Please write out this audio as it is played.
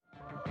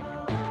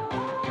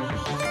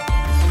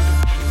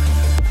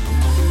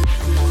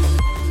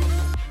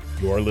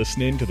You're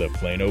listening to the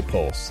Plano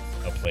Pulse,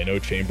 a Plano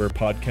Chamber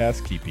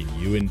podcast keeping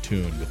you in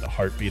tune with the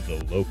heartbeat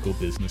of the local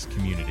business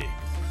community.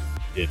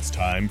 It's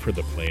time for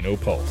the Plano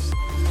Pulse.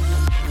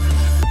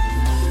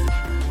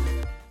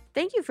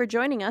 Thank you for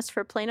joining us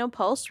for Plano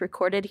Pulse,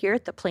 recorded here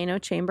at the Plano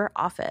Chamber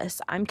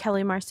office. I'm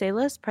Kelly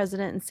Marsalis,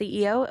 President and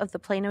CEO of the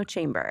Plano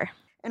Chamber.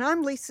 And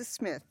I'm Lisa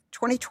Smith,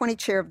 2020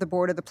 Chair of the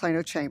Board of the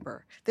Plano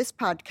Chamber. This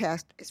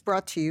podcast is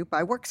brought to you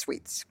by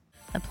WorkSuites.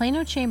 The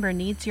Plano Chamber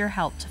needs your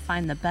help to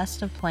find the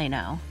best of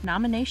Plano.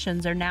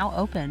 Nominations are now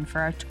open for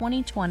our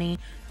 2020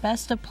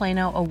 Best of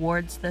Plano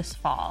Awards this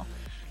fall.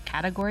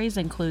 Categories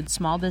include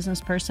Small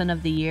Business Person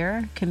of the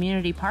Year,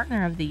 Community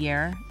Partner of the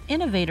Year,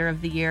 Innovator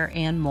of the Year,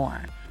 and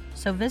more.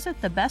 So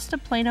visit the Best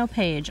of Plano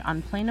page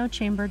on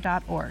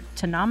planochamber.org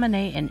to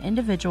nominate an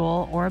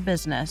individual or a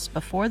business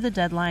before the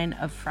deadline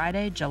of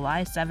Friday,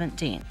 July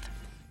 17th.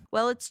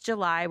 Well, it's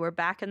July. We're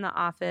back in the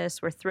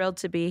office. We're thrilled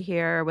to be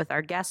here with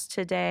our guest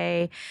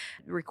today,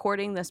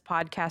 recording this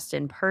podcast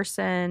in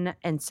person.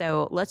 And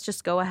so let's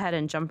just go ahead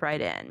and jump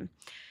right in.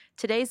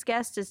 Today's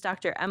guest is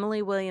Dr.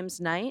 Emily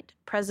Williams-Knight,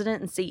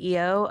 President and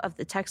CEO of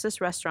the Texas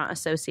Restaurant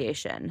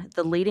Association,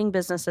 the leading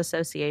business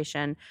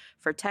association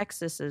for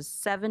Texas's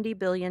 $70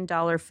 billion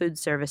food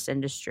service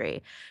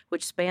industry,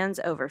 which spans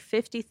over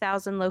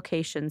 50,000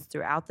 locations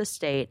throughout the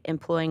state,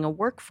 employing a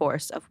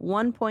workforce of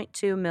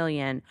 1.2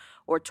 million,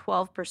 or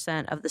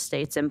 12% of the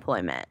state's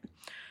employment.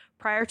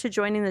 Prior to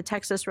joining the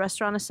Texas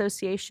Restaurant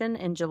Association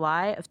in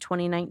July of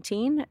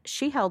 2019,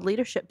 she held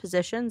leadership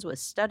positions with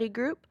Study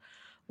Group,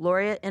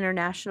 Laureate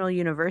International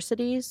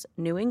Universities,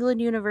 New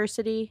England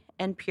University,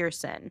 and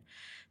Pearson.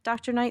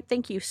 Dr. Knight,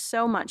 thank you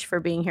so much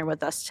for being here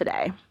with us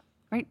today.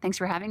 Great. Thanks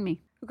for having me.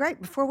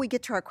 Great. Before we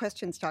get to our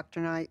questions, Dr.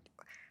 Knight,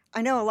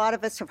 I know a lot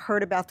of us have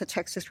heard about the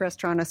Texas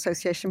Restaurant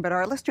Association, but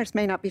our listeners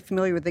may not be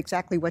familiar with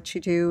exactly what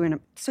you do. And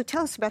so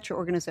tell us about your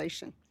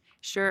organization.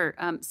 Sure.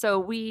 So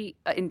we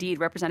indeed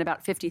represent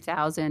about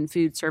 50,000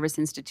 food service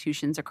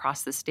institutions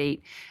across the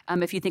state.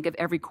 If you think of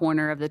every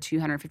corner of the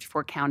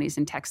 254 counties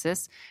in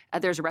Texas,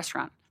 there's a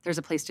restaurant. There's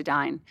a place to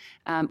dine.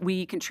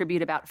 We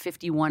contribute about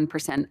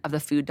 51% of the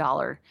food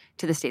dollar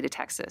to the state of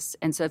Texas.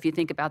 And so if you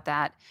think about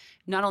that,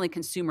 not only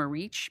consumer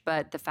reach,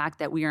 but the fact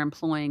that we are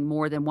employing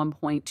more than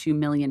 1.2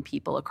 million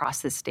people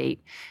across the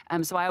state.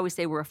 So I always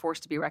say we're a force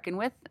to be reckoned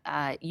with.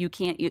 You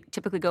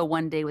typically go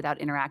one day without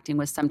interacting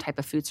with some type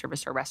of food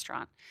service or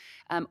restaurant.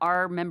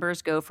 Our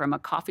members go from a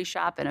coffee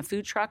shop and a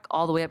food truck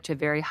all the way up to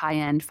very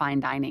high-end fine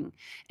dining.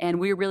 And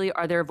we really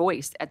are their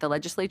voice at the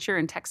legislature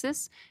in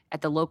Texas,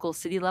 at the local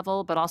city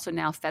level, but also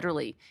now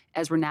federally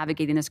as we're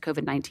navigating this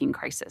COVID-19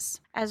 crisis.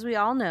 As we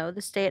all know,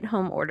 the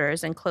stay-at-home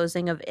orders and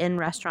closing of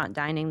in-restaurant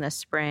dining this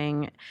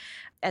spring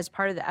as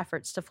part of the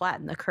efforts to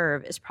flatten the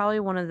curve is probably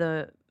one of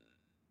the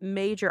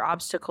major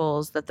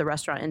obstacles that the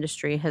restaurant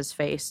industry has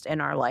faced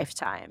in our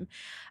lifetime.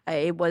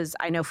 It was,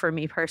 I know for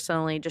me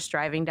personally, just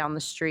driving down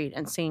the street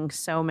and seeing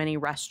so many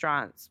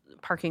restaurants,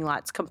 parking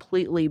lots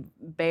completely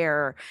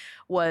bare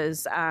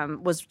was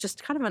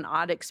just kind of an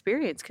odd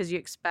experience because you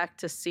expect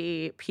to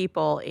see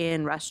people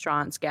in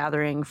restaurants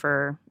gathering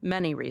for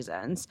many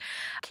reasons.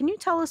 Can you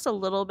tell us a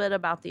little bit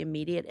about the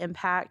immediate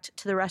impact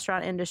to the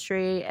restaurant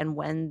industry and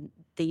when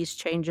these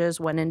changes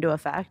went into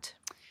effect?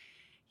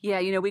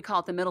 Yeah, we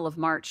call it the middle of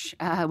March.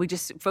 We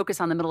just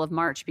focus on the middle of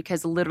March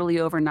because literally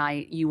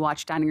overnight you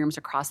watch dining rooms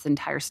across the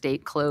entire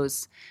state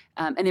close.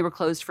 And they were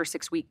closed for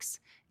 6 weeks.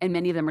 And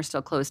many of them are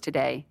still closed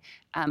today.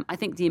 I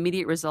think the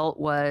immediate result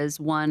was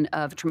one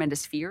of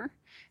tremendous fear.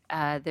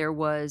 There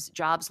was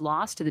jobs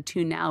lost to the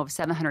tune now of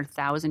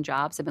 700,000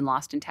 jobs have been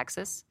lost in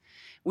Texas.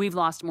 We've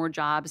lost more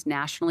jobs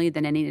nationally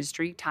than any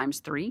industry, times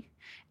 3.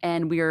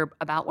 And we are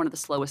about one of the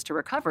slowest to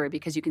recover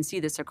because you can see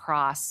this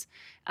across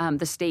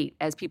the state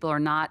as people are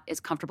not as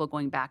comfortable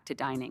going back to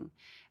dining.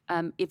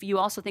 If you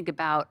also think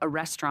about a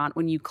restaurant,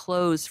 when you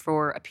close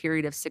for a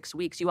period of 6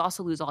 weeks, you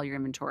also lose all your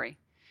inventory.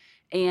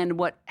 And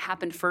what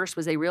happened first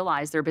was they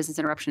realized their business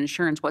interruption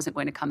insurance wasn't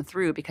going to come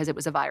through because it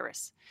was a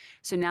virus.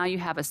 So now you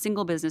have a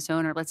single business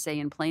owner, let's say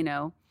in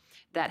Plano,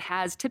 that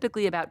has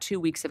typically about 2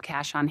 weeks of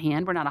cash on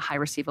hand. We're not a high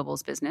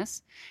receivables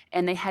business.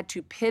 And they had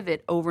to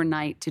pivot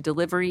overnight to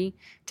delivery,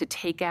 to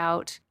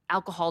takeout,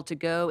 alcohol to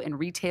go, and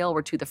retail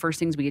were two of the first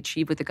things we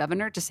achieved with the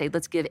governor to say,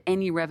 let's give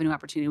any revenue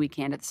opportunity we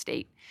can to the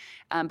state.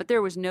 But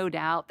there was no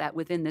doubt that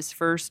within this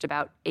first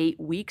about 8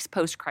 weeks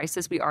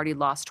post-crisis, we already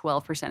lost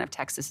 12% of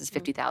Texas's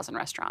 50,000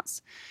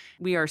 restaurants.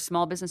 We are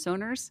small business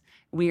owners.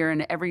 We are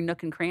in every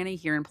nook and cranny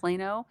here in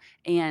Plano.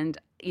 And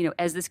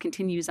as this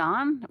continues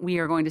on, we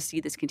are going to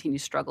see this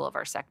continued struggle of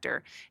our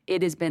sector.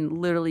 It has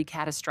been literally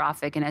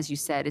catastrophic. And as you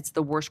said, it's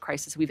the worst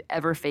crisis we've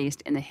ever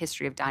faced in the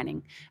history of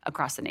dining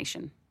across the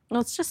nation. Well,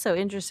 it's just so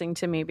interesting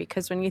to me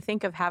because when you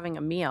think of having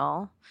a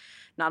meal,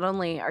 not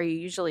only are you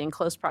usually in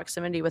close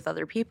proximity with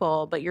other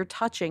people, but you're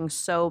touching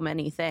so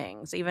many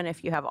things, even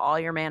if you have all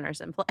your manners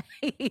in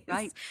place.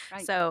 Right.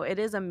 So it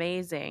is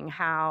amazing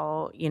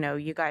how,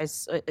 you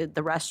guys,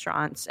 the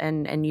restaurants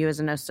and you as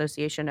an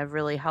association have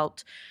really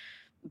helped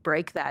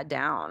break that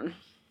down.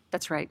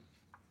 That's right.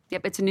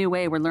 Yep, it's a new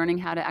way. We're learning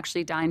how to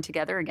actually dine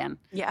together again.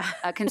 Yeah.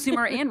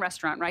 Consumer and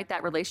restaurant, right?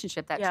 That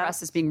relationship, that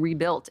trust is being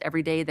rebuilt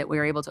every day that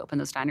we're able to open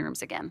those dining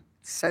rooms again.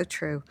 So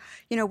true.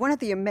 One of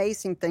the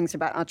amazing things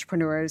about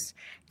entrepreneurs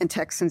and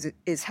Texans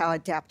is how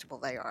adaptable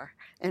they are.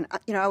 And,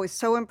 I was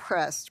so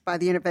impressed by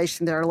the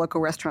innovation that our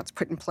local restaurants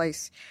put in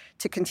place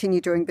to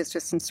continue doing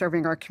business and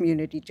serving our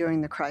community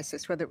during the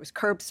crisis, whether it was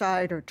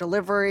curbside or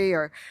delivery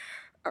or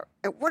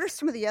what are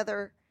some of the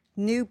other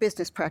new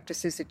business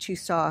practices that you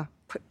saw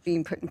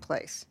being put in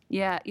place?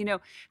 Yeah,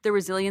 the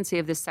resiliency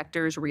of this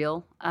sector is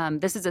real.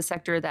 This is a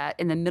sector that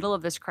in the middle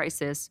of this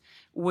crisis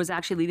was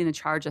actually leading the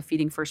charge of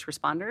feeding first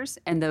responders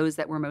and those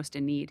that were most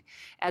in need.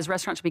 As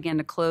restaurants began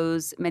to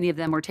close, many of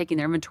them were taking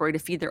their inventory to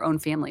feed their own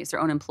families, their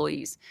own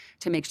employees,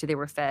 to make sure they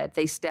were fed.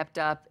 They stepped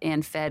up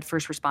and fed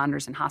first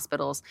responders and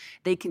hospitals.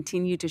 They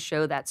continue to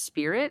show that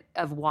spirit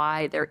of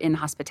why they're in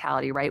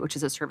hospitality, right, which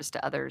is a service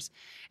to others.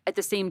 At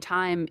the same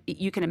time,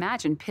 you can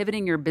imagine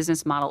pivoting your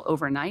business model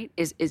overnight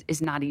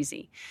is not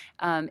easy,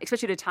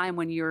 especially at a time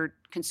when your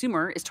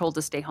consumer is told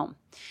to stay home.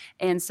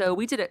 And so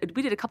we did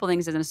a couple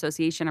things as an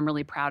association I'm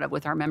really proud of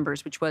with our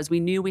members, which was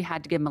we knew we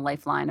had to give them a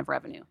lifeline of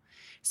revenue.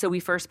 So we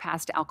first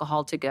passed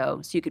alcohol to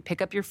go. So you could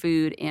pick up your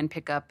food and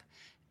pick up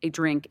a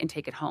drink and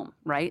take it home,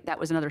 right? That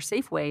was another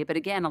safe way. But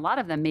again, a lot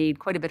of them made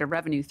quite a bit of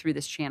revenue through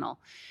this channel.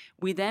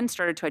 We then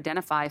started to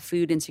identify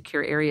food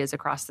insecure areas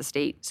across the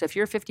state. So if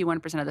you're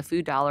 51% of the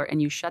food dollar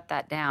and you shut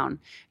that down,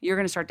 you're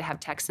going to start to have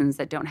Texans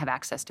that don't have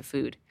access to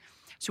food.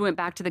 So we went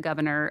back to the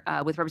governor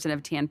with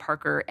Representative Tan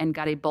Parker and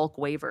got a bulk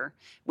waiver,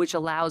 which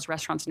allows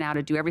restaurants now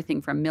to do everything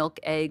from milk,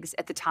 eggs.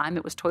 At the time,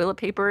 it was toilet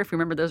paper, if you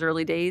remember those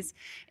early days.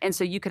 And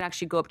so you could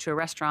actually go up to a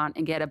restaurant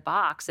and get a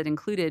box that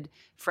included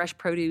fresh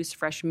produce,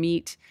 fresh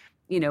meat,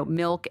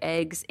 milk,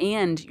 eggs,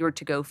 and your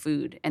to-go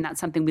food. And that's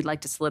something we'd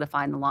like to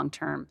solidify in the long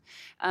term.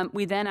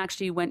 We then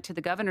actually went to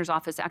the governor's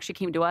office, actually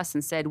came to us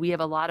and said, we have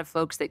a lot of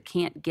folks that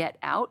can't get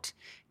out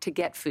to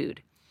get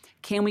food.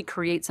 Can we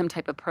create some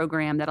type of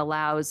program that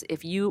allows,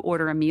 if you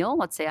order a meal,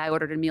 let's say I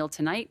ordered a meal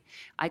tonight,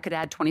 I could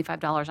add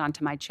 $25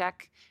 onto my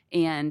check,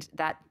 and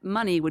that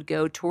money would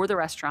go toward the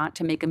restaurant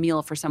to make a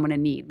meal for someone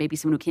in need, maybe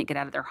someone who can't get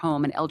out of their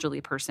home, an elderly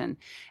person.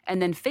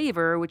 And then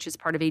Favor, which is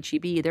part of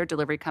HEB, their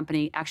delivery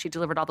company, actually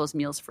delivered all those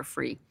meals for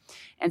free.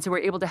 And so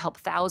we're able to help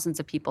thousands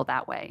of people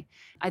that way.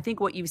 I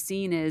think what you've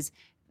seen is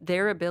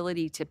their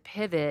ability to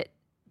pivot,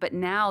 but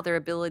now their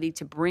ability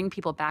to bring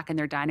people back in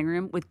their dining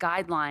room with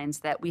guidelines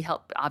that we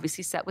help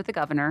obviously set with the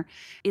governor.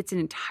 It's an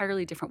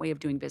entirely different way of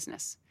doing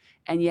business.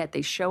 And yet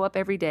they show up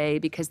every day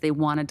because they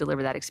want to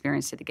deliver that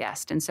experience to the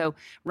guest. And so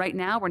right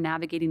now we're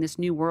navigating this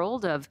new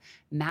world of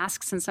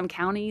masks in some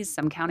counties.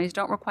 Some counties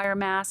don't require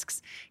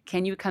masks.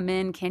 Can you come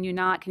in? Can you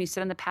not? Can you sit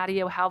on the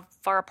patio? How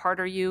far apart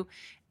are you?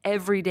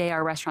 Every day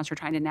our restaurants are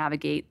trying to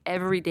navigate.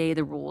 Every day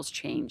the rules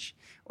change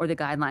or the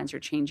guidelines are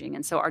changing.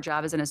 And so our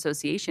job as an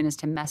association is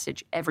to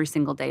message every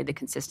single day the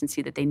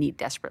consistency that they need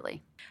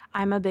desperately.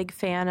 I'm a big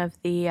fan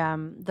of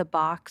the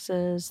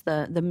boxes,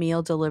 the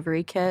meal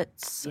delivery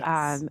kits.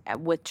 Yes.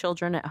 With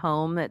children at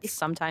home. It's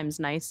sometimes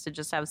nice to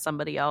just have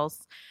somebody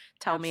else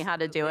tell me how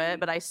to do it,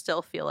 but I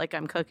still feel like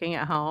I'm cooking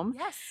at home.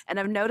 Yes. And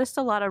I've noticed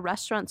a lot of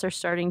restaurants are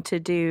starting to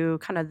do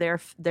kind of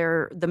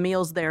the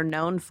meals they're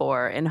known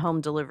for in home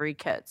delivery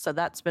kits. So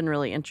that's been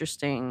really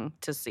interesting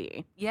to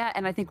see. Yeah,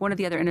 and I think one of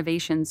the other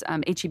innovations,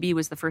 HEB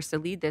was the first to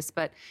lead this,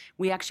 but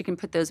we actually can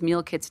put those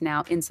meal kits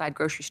now inside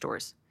grocery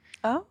stores.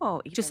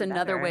 Oh, just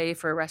another way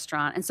for a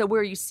restaurant. And so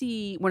where you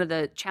see one of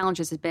the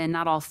challenges has been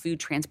not all food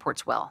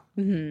transports well,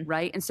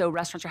 right? And so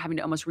restaurants are having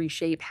to almost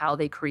reshape how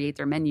they create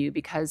their menu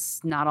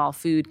because not all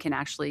food can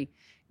actually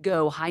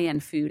go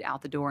high-end food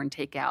out the door and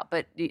take out.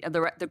 But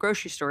the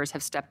grocery stores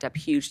have stepped up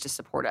huge to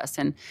support us.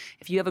 And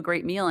if you have a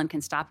great meal and can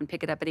stop and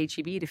pick it up at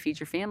HEB to feed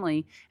your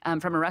family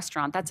from a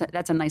restaurant,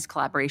 that's a nice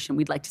collaboration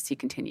we'd like to see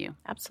continue.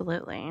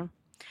 Absolutely.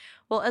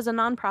 Well, as a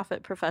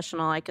nonprofit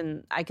professional, I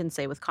can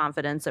say with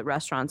confidence that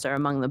restaurants are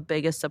among the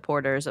biggest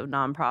supporters of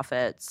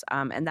nonprofits,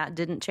 and that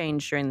didn't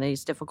change during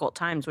these difficult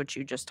times, which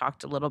you just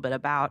talked a little bit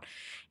about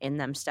in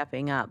them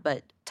stepping up.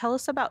 But tell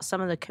us about some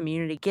of the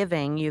community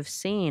giving you've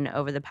seen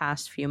over the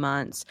past few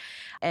months,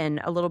 and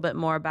a little bit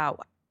more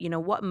about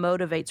what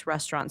motivates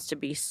restaurants to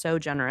be so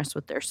generous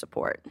with their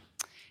support.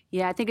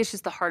 Yeah, I think it's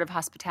just the heart of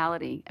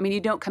hospitality. I mean,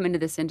 you don't come into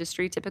this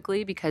industry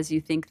typically because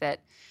you think that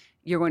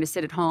you're going to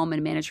sit at home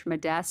and manage from a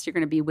desk. You're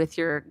going to be with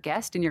your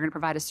guest and you're going to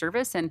provide a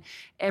service. And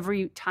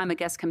every time a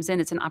guest comes in,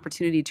 it's an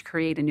opportunity to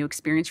create a new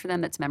experience for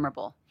them that's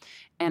memorable.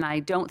 And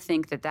I don't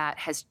think that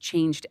has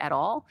changed at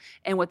all.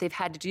 And what they've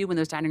had to do when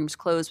those dining rooms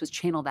closed was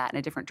channel that in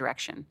a different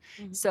direction.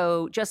 Mm-hmm.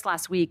 So just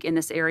last week in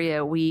this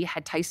area, we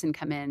had Tyson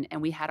come in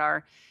and we had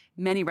our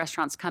many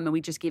restaurants come and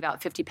we just gave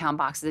out 50-pound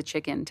boxes of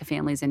chicken to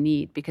families in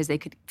need because they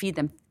could feed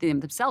them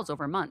themselves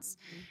over months.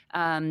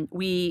 Mm-hmm.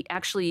 We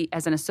actually,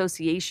 as an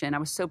association, I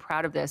was so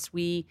proud of this.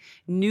 We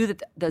knew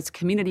that this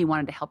community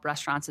wanted to help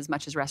restaurants as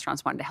much as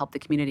restaurants wanted to help the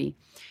community.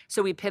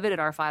 So we pivoted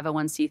our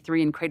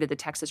 501c3 and created the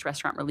Texas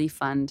Restaurant Relief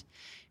Fund.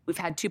 We've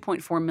had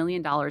 $2.4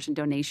 million in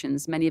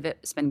donations. Many of it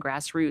has been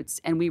grassroots,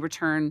 and we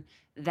return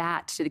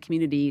that to the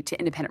community, to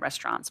independent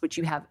restaurants, which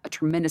you have a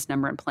tremendous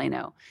number in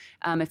Plano.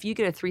 If you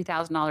get a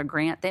 $3,000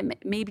 grant,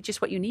 that may be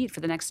just what you need for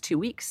the next 2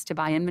 weeks to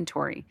buy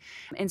inventory.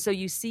 And so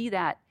you see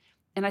that,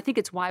 and I think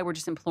it's why we're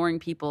just imploring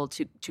people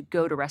to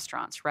go to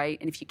restaurants, right?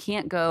 And if you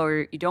can't go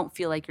or you don't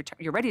feel like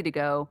you're ready to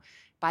go,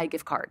 buy a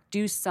gift card,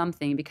 do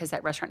something, because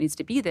that restaurant needs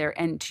to be there.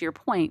 And to your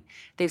point,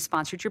 they've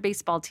sponsored your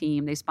baseball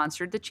team, they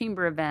sponsored the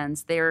chamber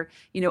events, they're,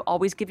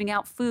 always giving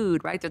out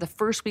food, right? They're the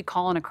first we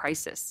call in a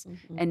crisis.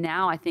 Mm-hmm. And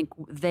now I think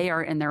they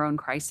are in their own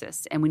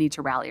crisis and we need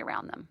to rally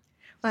around them.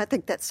 Well, I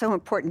think that's so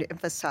important to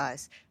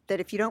emphasize, that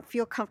if you don't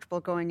feel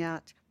comfortable going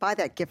out, buy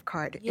that gift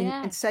card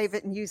and save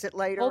it and use it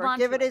later, or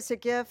give it as a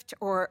gift,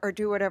 or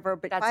do whatever,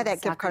 but buy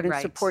that gift card and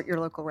support your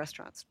local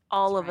restaurants.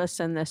 All of us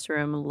in this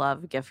room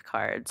love gift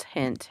cards.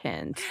 Hint,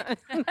 hint.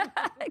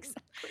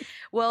 Exactly.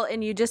 Well,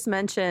 and you just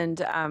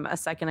mentioned a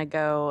second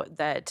ago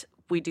that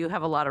we do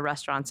have a lot of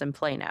restaurants in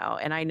Plano.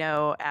 And I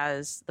know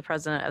as the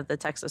president of the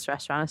Texas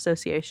Restaurant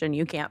Association,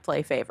 you can't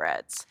play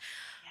favorites.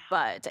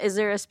 But is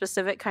there a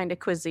specific kind of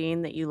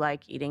cuisine that you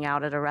like eating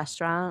out at a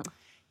restaurant?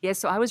 Yeah,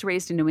 so I was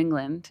raised in New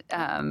England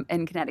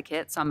and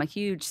Connecticut, so I'm a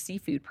huge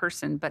seafood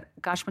person. But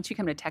gosh, once you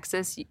come to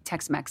Texas,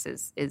 Tex-Mex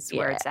is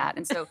where it's at.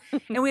 And so,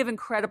 and we have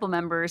incredible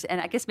members. And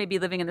I guess maybe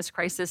living in this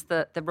crisis,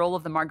 the role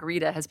of the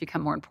margarita has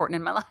become more important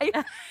in my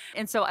life.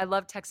 And so I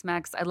love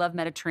Tex-Mex. I love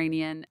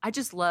Mediterranean. I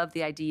just love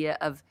the idea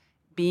of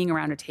being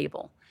around a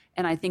table.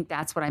 And I think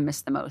that's what I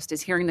miss the most,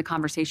 is hearing the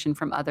conversation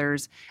from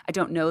others. I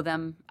don't know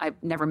them. I've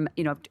never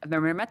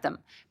met them.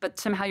 But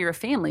somehow you're a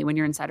family when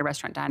you're inside a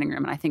restaurant dining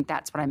room. And I think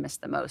that's what I miss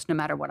the most, no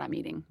matter what I'm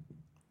eating.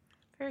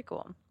 Very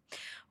cool.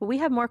 Well, we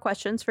have more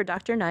questions for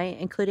Dr. Knight,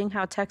 including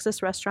how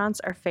Texas restaurants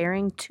are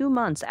faring 2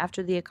 months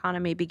after the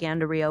economy began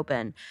to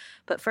reopen.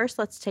 But first,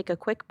 let's take a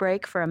quick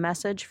break for a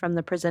message from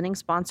the presenting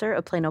sponsor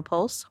of Plano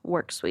Pulse,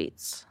 Work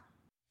Suites.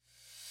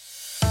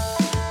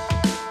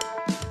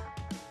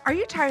 Are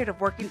you tired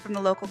of working from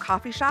the local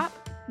coffee shop?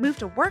 Move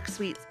to Work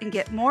Suites and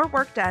get more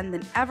work done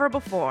than ever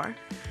before.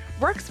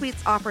 Work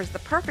Suites offers the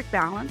perfect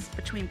balance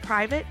between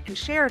private and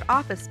shared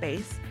office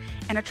space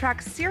and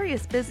attracts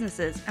serious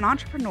businesses and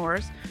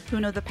entrepreneurs who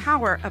know the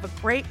power of a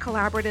great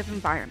collaborative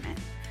environment.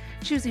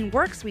 Choosing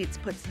Work Suites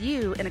puts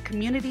you in a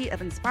community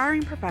of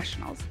inspiring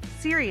professionals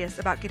serious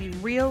about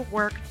getting real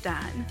work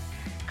done.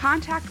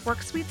 Contact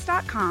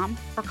WorkSuites.com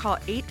or call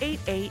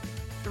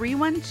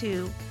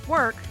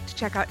 888-312-WORK to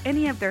check out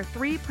any of their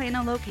 3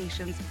 Plano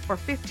locations or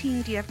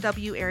 15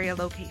 DFW area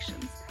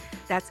locations.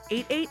 That's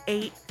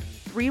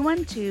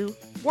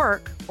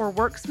 888-312-WORK or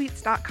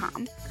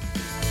WorkSuites.com.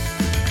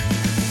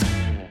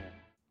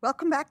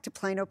 Welcome back to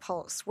Plano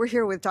Pulse. We're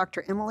here with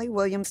Dr. Emily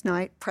Williams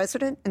Knight,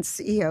 President and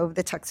CEO of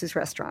the Texas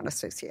Restaurant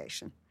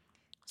Association.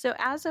 So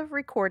as of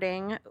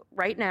recording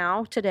right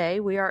now,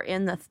 today, we are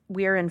in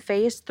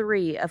phase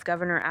 3 of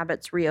Governor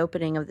Abbott's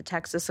reopening of the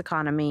Texas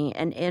economy,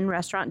 and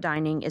in-restaurant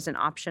dining is an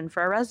option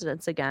for our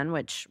residents again,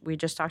 which we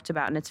just talked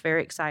about, and it's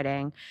very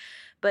exciting.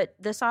 But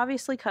this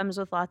obviously comes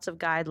with lots of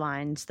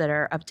guidelines that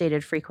are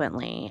updated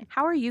frequently.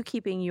 How are you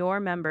keeping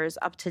your members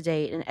up to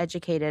date and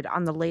educated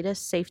on the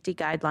latest safety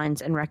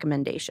guidelines and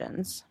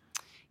recommendations?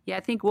 Yeah, I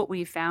think what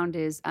we found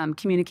is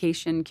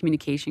communication.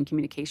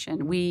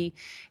 We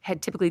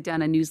had typically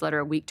done a newsletter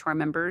a week to our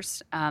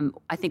members.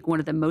 I think one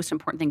of the most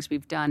important things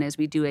we've done is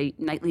we do a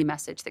nightly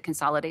message that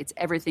consolidates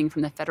everything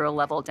from the federal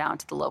level down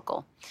to the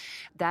local.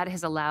 That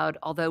has allowed,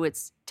 although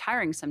it's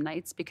tiring some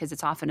nights because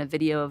it's often a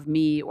video of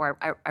me, or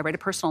I write a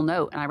personal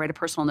note, and I write a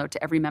personal note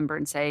to every member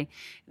and say,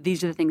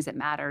 these are the things that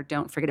matter.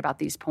 Don't forget about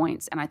these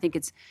points. And I think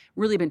it's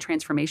really been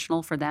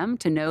transformational for them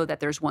to know that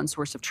there's one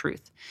source of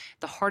truth.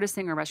 The hardest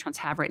thing our restaurants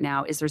have right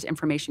now is there's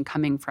information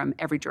coming from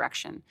every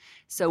direction.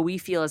 So we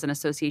feel as an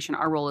association,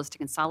 our role is to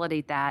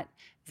consolidate that,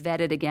 vet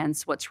it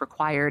against what's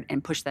required,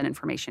 and push that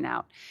information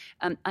out.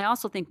 I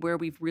also think where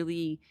we've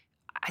really,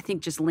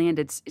 just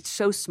landed it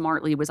so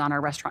smartly was on our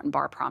restaurant and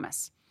bar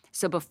promise.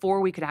 So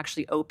before we could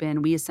actually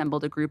open, we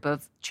assembled a group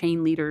of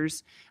chain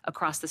leaders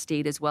across the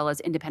state as well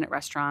as independent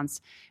restaurants.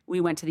 We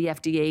went to the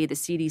FDA, the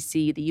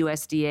CDC, the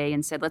USDA,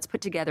 and said, let's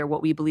put together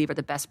what we believe are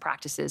the best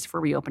practices for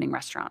reopening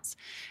restaurants.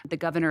 The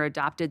governor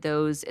adopted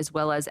those, as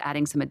well as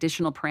adding some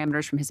additional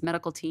parameters from his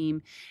medical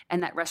team.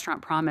 And that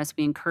restaurant promise,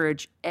 we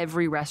encourage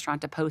every restaurant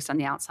to post on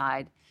the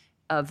outside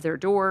of their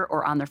door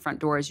or on their front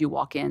door as you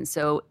walk in.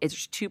 So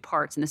it's 2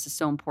 parts, and this is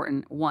so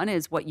important. One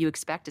is what you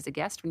expect as a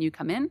guest when you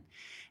come in.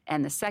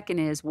 And the second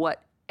is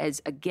what,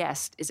 as a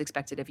guest, is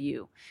expected of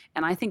you.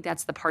 And I think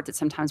that's the part that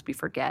sometimes we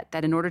forget,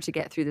 that in order to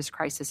get through this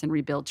crisis and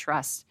rebuild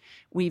trust,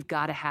 we've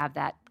got to have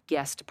that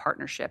guest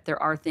partnership.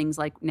 There are things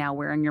like now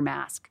wearing your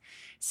mask,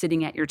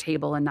 sitting at your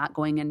table and not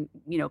going and,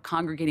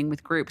 congregating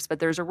with groups, but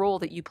there's a role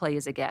that you play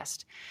as a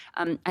guest.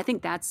 I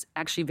think that's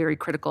actually very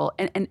critical.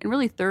 And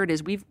really third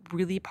is we've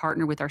really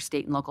partnered with our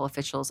state and local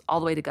officials all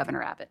the way to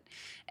Governor Abbott.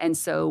 And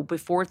so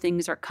before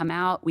things come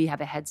out, we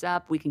have a heads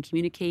up, we can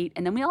communicate,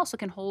 and then we also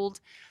can hold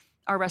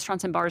our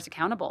restaurants and bars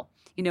accountable.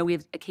 We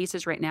have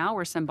cases right now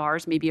where some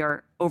bars maybe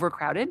are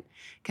overcrowded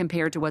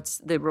compared to what's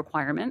the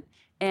requirement.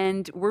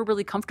 And we're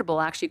really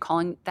comfortable actually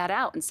calling that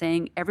out and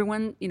saying,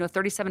 everyone,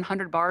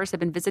 3,700 bars have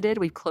been visited.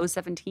 We've closed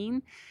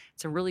 17.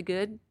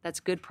 That's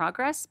good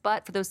progress.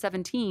 But for those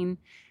 17,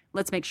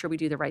 let's make sure we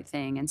do the right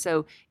thing. And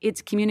so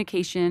it's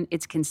communication,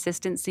 it's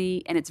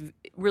consistency, and it's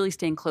really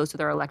staying close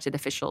with our elected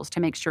officials to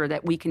make sure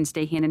that we can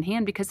stay hand in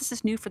hand, because this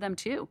is new for them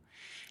too.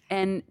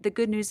 And the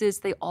good news is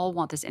they all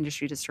want this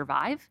industry to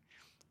survive,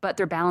 but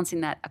they're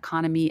balancing that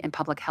economy and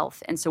public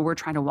health. And so we're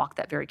trying to walk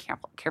that very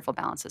careful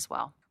balance as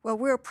well. Well,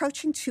 we're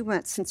approaching 2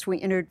 months since we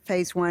entered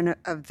phase one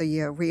of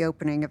the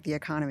reopening of the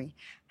economy.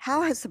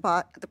 How has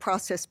the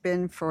process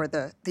been for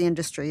the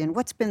industry, and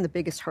what's been the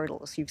biggest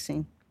hurdles you've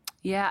seen?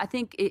 Yeah, I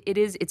think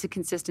it's a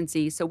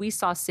consistency. So we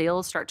saw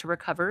sales start to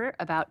recover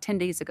about 10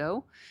 days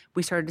ago.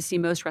 We started to see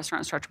most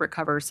restaurants start to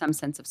recover some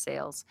sense of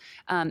sales.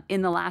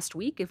 In the last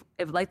week,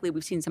 if likely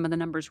we've seen some of the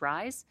numbers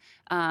rise,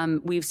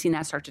 we've seen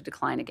that start to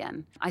decline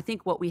again. I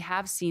think what we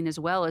have seen as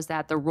well is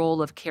that the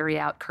role of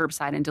carryout,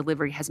 curbside, and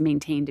delivery has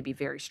maintained to be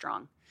very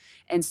strong.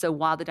 And so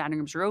while the dining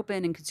rooms are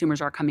open and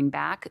consumers are coming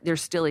back,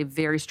 there's still a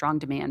very strong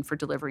demand for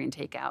delivery and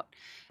takeout.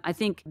 I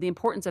think the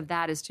importance of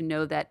that is to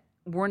know that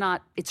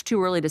it's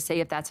too early to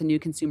say if that's a new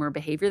consumer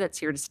behavior that's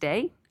here to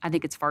stay. I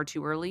think it's far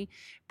too early,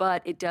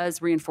 but it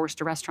does reinforce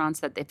to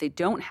restaurants that if they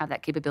don't have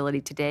that capability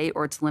today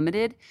or it's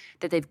limited,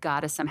 that they've got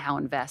to somehow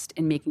invest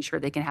in making sure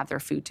they can have their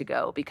food to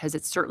go, because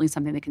it's certainly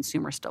something the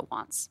consumer still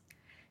wants.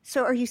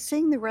 So are you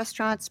seeing the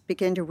restaurants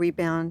begin to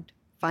rebound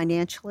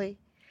financially?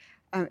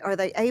 Are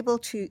they able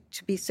to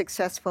be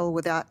successful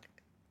without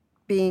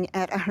being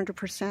at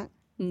 100%?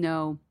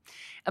 No,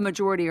 a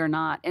majority are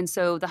not. And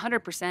so the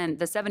 100%,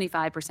 the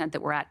 75%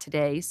 that we're at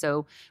today,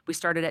 so we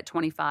started at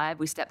 25,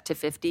 we stepped to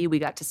 50, we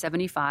got to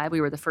 75.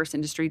 We were the first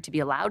industry to be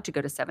allowed to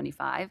go to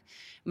 75.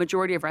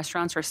 Majority of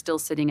restaurants are still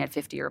sitting at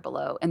 50 or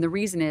below. And the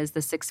reason is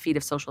the 6 feet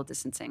of social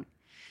distancing.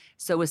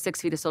 So with 6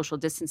 feet of social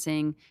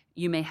distancing,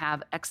 you may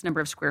have X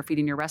number of square feet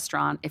in your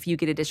restaurant. If you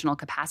get additional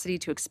capacity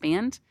to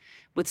expand,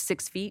 with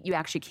 6 feet, you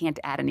actually can't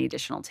add any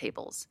additional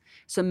tables.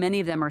 So many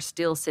of them are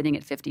still sitting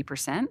at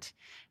 50%.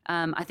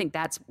 I think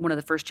that's one of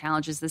the first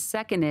challenges. The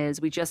second is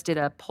we just did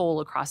a poll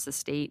across the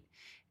state.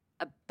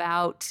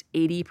 About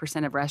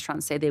 80% of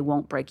restaurants say they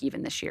won't break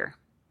even this year.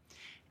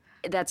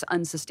 That's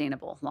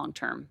unsustainable long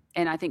term.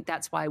 And I think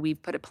that's why we've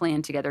put a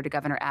plan together to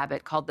Governor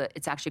Abbott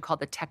it's actually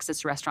called the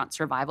Texas Restaurant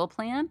Survival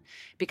Plan,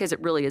 because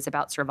it really is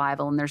about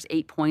survival. And there's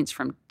 8 points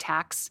from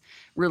tax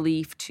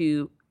relief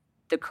to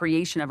the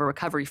creation of a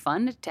recovery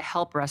fund to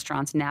help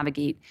restaurants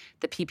navigate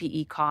the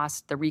PPE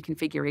costs, the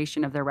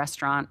reconfiguration of their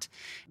restaurant.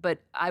 But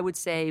I would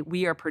say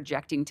we are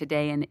projecting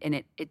today,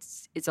 and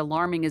it's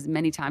alarming as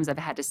many times I've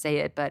had to say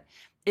it, but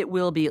it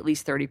will be at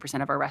least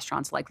 30% of our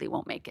restaurants likely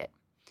won't make it.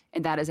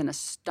 And that is an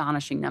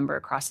astonishing number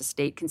across the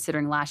state,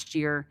 considering last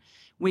year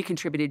we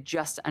contributed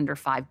just under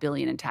 $5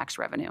 billion in tax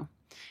revenue.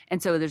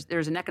 And so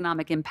there's an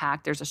economic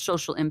impact, there's a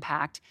social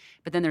impact,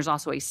 but then there's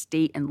also a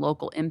state and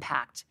local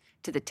impact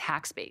to the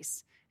tax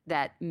base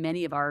that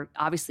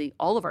obviously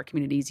all of our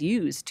communities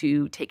use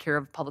to take care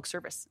of public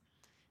service.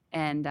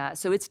 And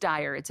so it's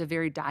dire. It's a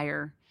very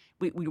dire.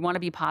 We want to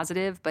be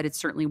positive, but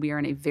we are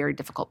in a very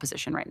difficult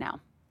position right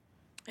now.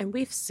 And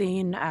we've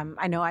seen,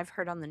 I know I've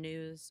heard on the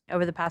news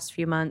over the past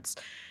few months,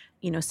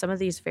 some of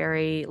these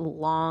very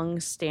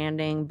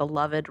long-standing,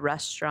 beloved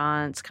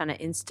restaurants, kind of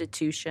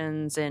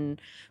institutions in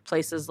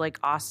places like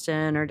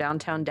Austin or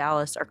downtown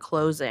Dallas are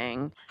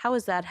closing. How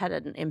has that had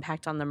an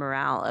impact on the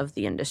morale of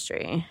the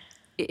industry?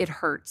 It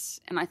hurts.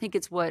 And I think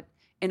it's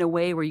in a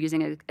way, we're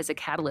using it as a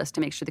catalyst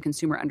to make sure the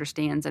consumer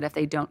understands that if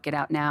they don't get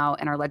out now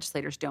and our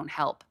legislators don't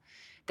help,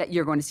 that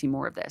you're going to see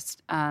more of this.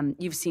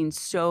 You've seen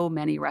so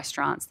many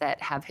restaurants that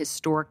have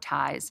historic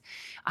ties.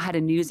 I had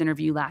a news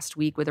interview last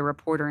week with a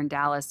reporter in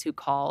Dallas who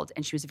called,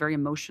 and she was very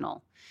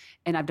emotional.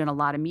 And I've done a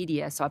lot of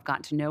media, so I've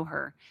gotten to know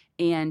her.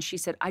 And she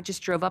said, I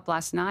just drove up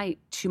last night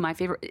to my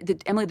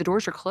favorite, Emily, the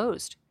doors are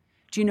closed.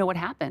 Do you know what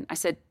happened? I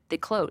said, they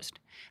closed.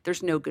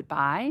 There's no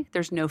goodbye.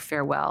 There's no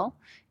farewell.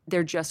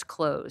 They're just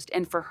closed.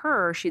 And for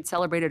her, she'd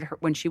celebrated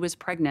when she was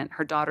pregnant,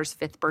 her daughter's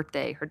 5th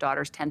birthday, her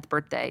daughter's 10th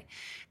birthday.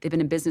 They've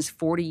been in business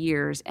 40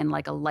 years, and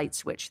like a light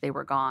switch, they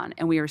were gone.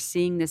 And we are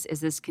seeing this as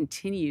this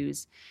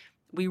continues.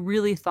 We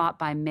really thought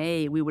by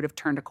May we would have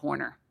turned a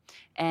corner.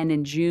 And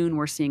in June,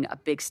 we're seeing a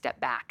big step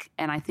back.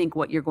 And I think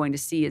what you're going to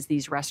see is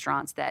these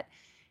restaurants that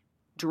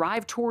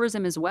drive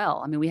tourism as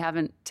well. I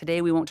mean,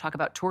 today we won't talk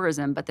about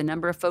tourism, but the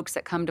number of folks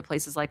that come to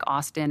places like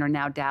Austin or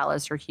now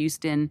Dallas or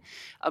Houston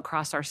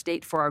across our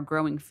state for our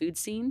growing food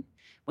scene,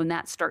 when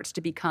that starts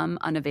to become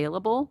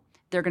unavailable,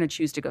 they're going to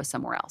choose to go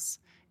somewhere else.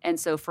 And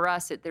so for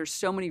us, there's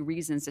so many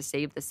reasons to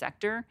save the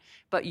sector,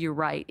 but you're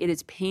right. It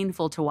is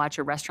painful to watch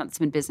a restaurant that's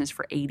been in business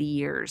for 80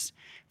 years,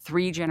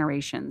 3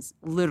 generations,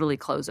 literally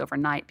close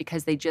overnight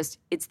because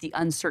it's the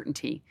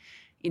uncertainty.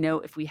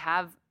 If we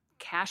have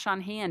cash on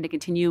hand to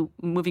continue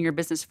moving your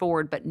business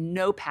forward, but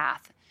no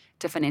path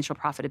to financial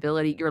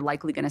profitability, you're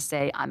likely going to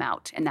say, I'm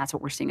out. And that's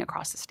what we're seeing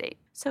across the state.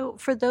 So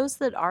for those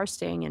that are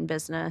staying in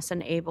business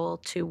and able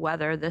to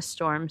weather this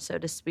storm, so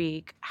to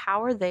speak,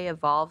 how are they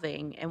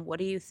evolving? And what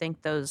do you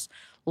think those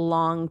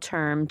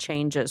long-term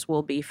changes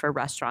will be for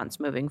restaurants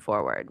moving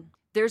forward?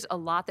 There's a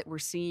lot that we're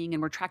seeing,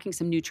 and we're tracking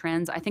some new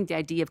trends. I think the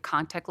idea of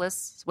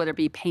contactless, whether it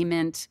be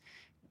payment,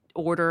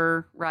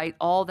 order, right?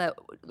 All that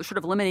sort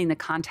of eliminating the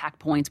contact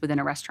points within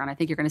a restaurant. I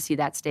think you're going to see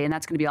that stay, and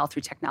that's going to be all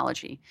through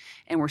technology.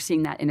 And we're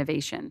seeing that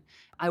innovation.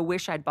 I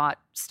wish I'd bought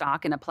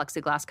stock in a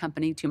plexiglass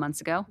company 2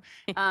 months ago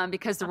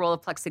because the role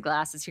of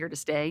plexiglass is here to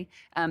stay.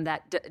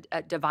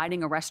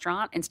 Dividing a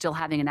restaurant and still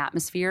having an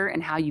atmosphere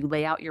and how you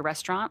lay out your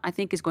restaurant, I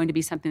think is going to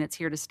be something that's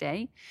here to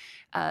stay.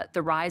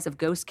 The rise of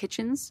ghost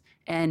kitchens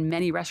and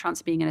many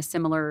restaurants being in a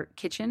similar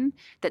kitchen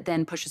that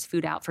then pushes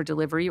food out for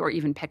delivery or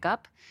even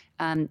pickup.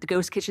 The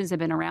ghost kitchens have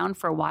been around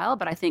for a while,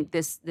 but I think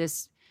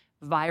this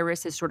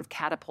virus has sort of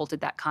catapulted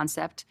that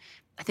concept.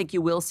 I think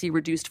you will see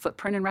reduced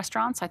footprint in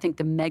restaurants. I think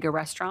the mega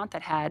restaurant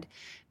that had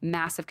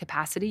massive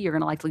capacity, you're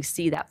going to likely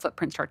see that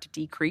footprint start to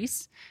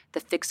decrease.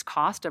 The fixed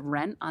cost of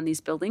rent on these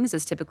buildings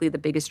is typically the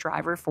biggest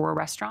driver for a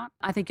restaurant.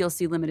 I think you'll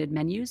see limited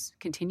menus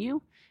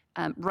continue.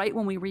 Right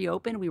when we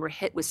reopened, we were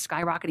hit with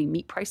skyrocketing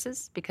meat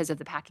prices because of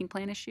the packing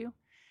plan issue.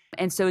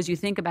 And so as you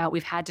think about,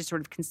 we've had to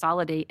sort of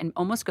consolidate and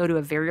almost go to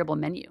a variable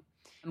menu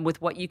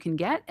with what you can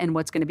get and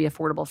what's going to be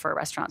affordable for a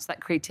restaurant. So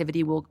that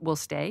creativity will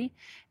stay.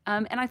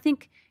 And I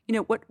think,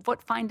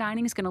 what fine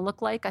dining is going to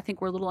look like, I think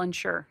we're a little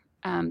unsure.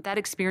 That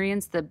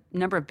experience, the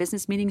number of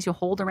business meetings you'll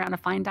hold around a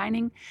fine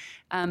dining,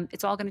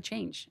 it's all going to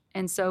change.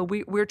 And so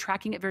we're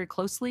tracking it very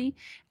closely.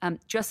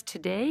 Just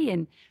today,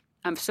 and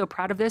I'm so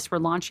proud of this, we're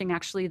launching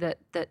actually the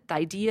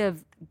idea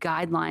of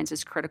guidelines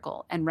is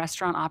critical, and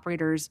restaurant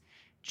operators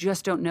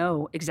just don't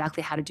know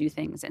exactly how to do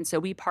things. And so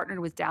we partnered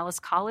with Dallas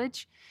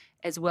College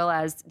as well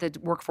as the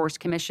Workforce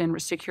Commission,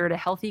 secured a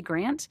Healthy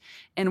grant,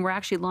 and we're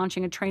actually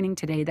launching a training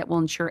today that will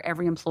ensure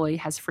every employee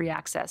has free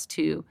access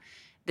to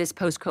this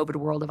post-COVID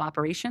world of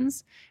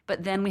operations.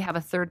 But then we have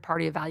a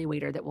third-party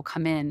evaluator that will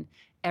come in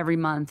every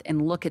month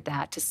and look at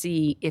that to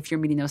see if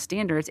you're meeting those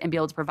standards and be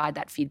able to provide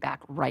that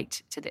feedback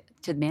right to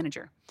the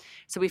manager.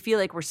 So we feel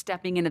like we're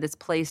stepping into this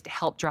place to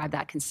help drive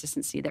that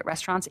consistency that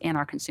restaurants and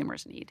our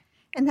consumers need.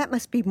 And that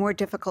must be more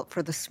difficult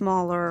for the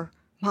smaller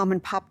mom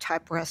and pop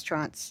type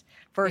restaurants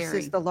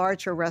versus the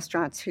larger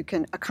restaurants who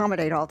can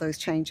accommodate all those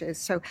changes.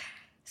 So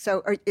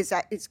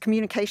is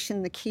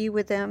communication the key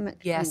with them?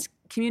 Yes.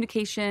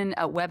 Communication,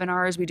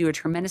 webinars. We do a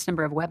tremendous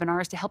number of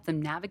webinars to help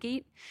them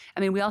navigate. I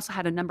mean, we also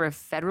had a number of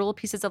federal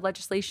pieces of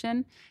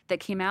legislation that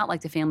came out,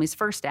 like the Families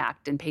First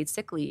Act and paid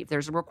sick leave.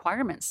 There's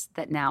requirements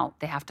that now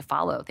they have to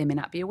follow. They may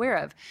not be aware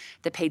of.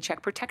 The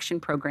Paycheck Protection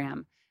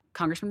Program.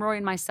 Congressman Roy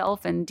and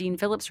myself and Dean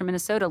Phillips from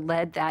Minnesota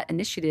led that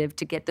initiative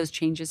to get those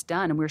changes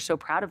done, and we're so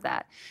proud of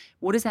that.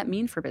 What does that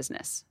mean for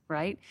business,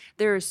 right?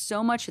 There is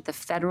so much at the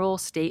federal,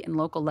 state, and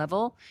local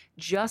level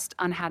just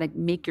on how to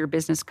make your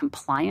business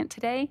compliant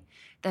today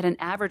that an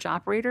average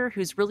operator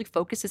who's really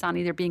focuses on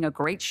either being a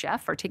great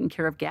chef or taking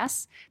care of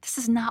guests, this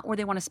is not where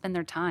they want to spend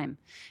their time.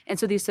 And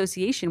so the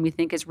association, we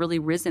think, has really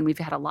risen. We've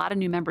had a lot of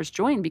new members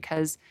join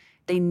because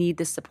they need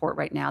this support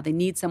right now. They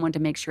need someone to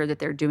make sure that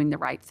they're doing the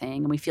right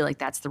thing, and we feel like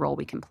that's the role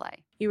we can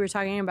play. You were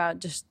talking about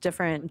just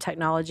different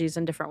technologies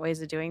and different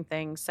ways of doing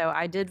things. So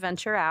I did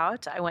venture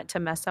out. I went to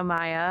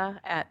Mesomaya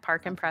at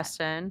Park and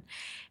Preston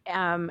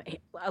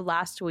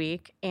last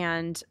week,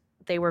 and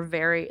they were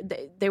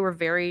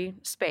very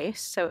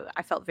spaced, so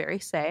I felt very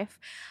safe.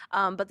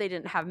 But they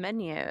didn't have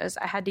menus.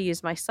 I had to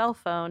use my cell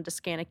phone to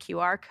scan a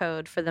QR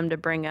code for them to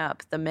bring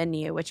up the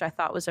menu, which I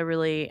thought was I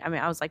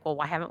was like, well,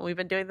 why haven't we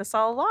been doing this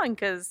all along?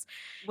 Because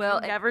you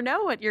never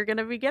know what you're going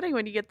to be getting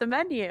when you get the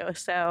menu.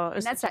 So it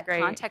was that's that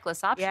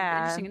contactless option. Yeah.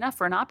 But interesting enough,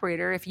 for an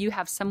operator, if you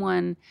have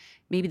someone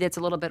maybe that's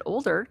a little bit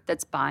older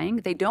that's buying,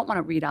 they don't want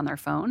to read on their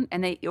phone,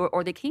 and they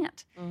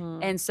can't.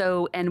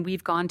 Mm-hmm. And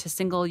we've gone to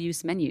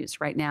single-use menus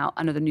right now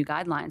under the new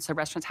guidelines. So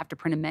restaurants have to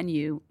print a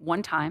menu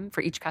one time for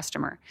each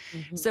customer.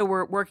 Mm-hmm. So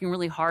we're working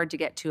really hard to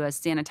get to a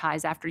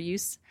sanitize after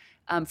use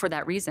for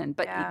that reason.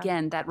 But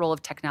again, that role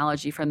of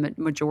technology from the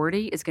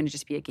majority is going to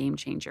just be a game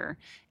changer.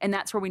 And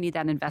that's where we need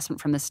that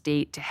investment from the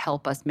state to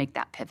help us make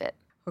that pivot.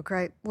 Well,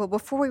 great. Well,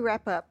 before we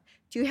wrap up,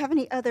 do you have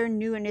any other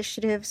new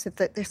initiatives that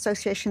the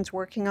association's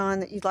working on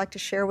that you'd like to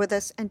share with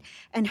us?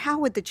 And how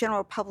would the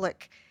general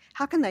public,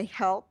 how can they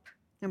help,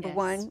 number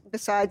one,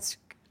 besides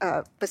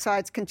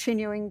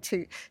continuing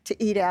to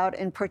eat out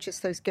and purchase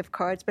those gift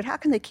cards, but how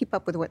can they keep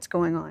up with what's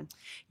going on?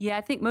 Yeah,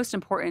 I think most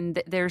important,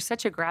 there's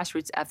such a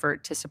grassroots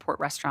effort to support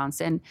restaurants,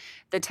 and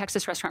the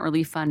Texas Restaurant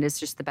Relief Fund is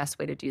just the best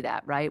way to do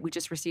that, right? We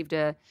just received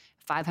a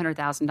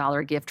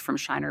 $500,000 gift from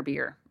Shiner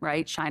Beer,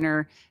 right?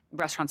 Shiner,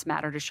 Restaurants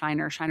Matter to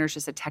Shiner. Shiner is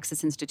just a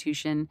Texas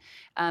institution.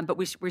 But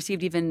we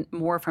received even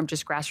more from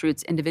just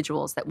grassroots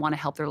individuals that want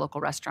to help their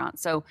local restaurant.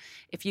 So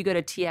if you go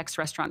to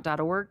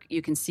txrestaurant.org,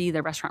 you can see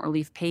the restaurant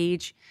relief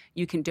page.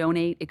 You can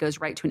donate. It goes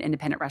right to an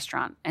independent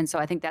restaurant. And so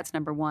I think that's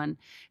number one.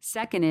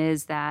 Second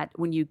is that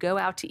when you go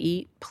out to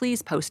eat,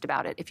 please post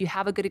about it. If you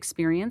have a good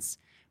experience,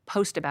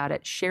 post about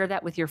it, share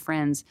that with your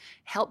friends,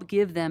 help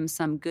give them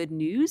some good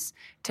news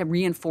to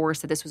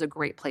reinforce that this was a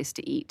great place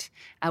to eat.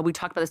 We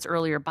talked about this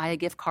earlier. Buy a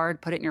gift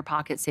card, put it in your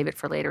pocket, save it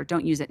for later.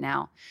 Don't use it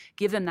now.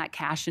 Give them that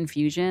cash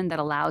infusion that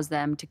allows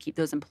them to keep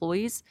those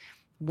employees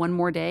one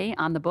more day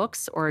on the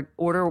books or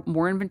order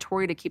more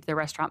inventory to keep their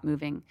restaurant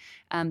moving.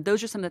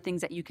 Those are some of the things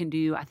that you can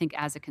do, I think,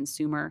 as a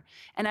consumer.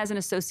 And as an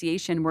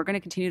association, we're going to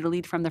continue to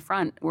lead from the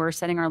front. We're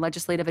setting our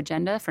legislative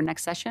agenda for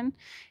next session.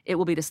 It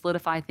will be to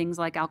solidify things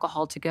like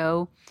alcohol to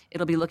go.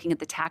 It'll be looking at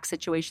the tax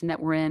situation that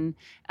we're in,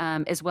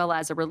 as well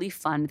as a relief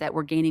fund that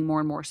we're gaining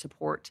more and more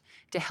support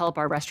to help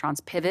our restaurants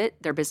pivot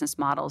their business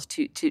models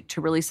to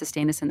really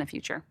sustain us in the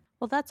future.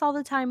 Well, that's all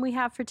the time we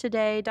have for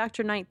today.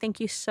 Dr. Knight, thank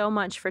you so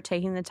much for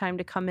taking the time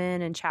to come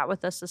in and chat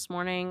with us this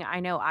morning. I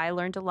know I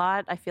learned a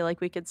lot. I feel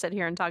like we could sit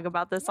here and talk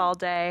about this all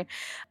day.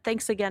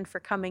 Thanks again for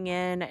coming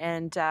in,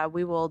 and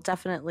we will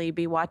definitely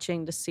be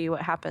watching to see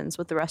what happens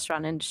with the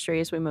restaurant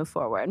industry as we move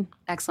forward.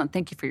 Excellent.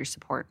 Thank you for your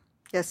support.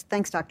 Yes,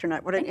 thanks, Dr.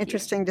 Knight. What an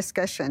interesting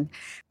discussion.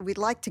 We'd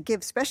like to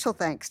give special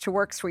thanks to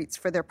WorkSuites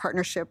for their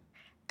partnership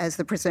as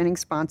the presenting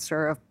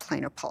sponsor of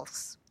Plano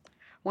Pulse.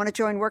 Want to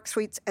join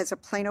WorkSuites as a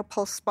Plano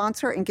Pulse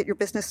sponsor and get your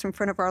business in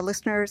front of our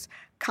listeners?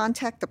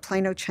 Contact the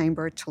Plano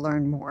Chamber to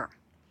learn more.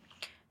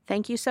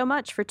 Thank you so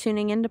much for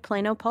tuning in to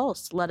Plano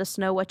Pulse. Let us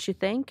know what you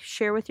think,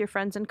 share with your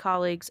friends and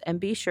colleagues, and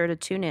be sure to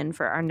tune in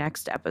for our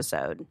next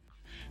episode.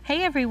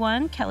 Hey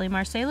everyone, Kelly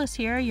Marsalis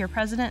here, your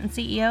president and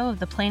CEO of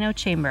the Plano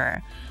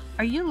Chamber.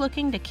 Are you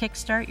looking to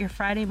kickstart your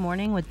Friday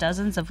morning with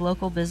dozens of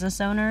local business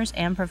owners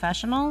and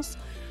professionals?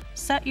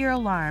 Set your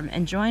alarm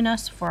and join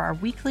us for our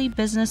weekly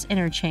business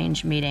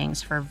interchange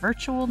meetings for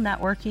virtual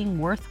networking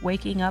worth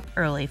waking up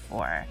early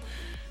for.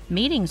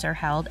 Meetings are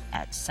held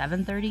at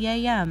 7:30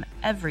 a.m.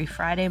 every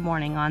Friday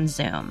morning on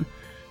Zoom.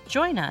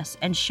 Join us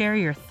and share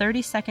your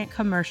 30-second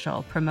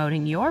commercial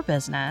promoting your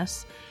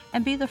business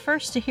and be the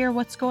first to hear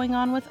what's going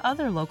on with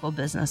other local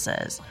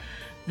businesses.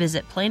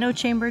 Visit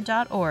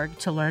planochamber.org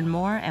to learn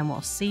more, and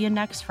we'll see you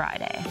next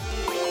Friday.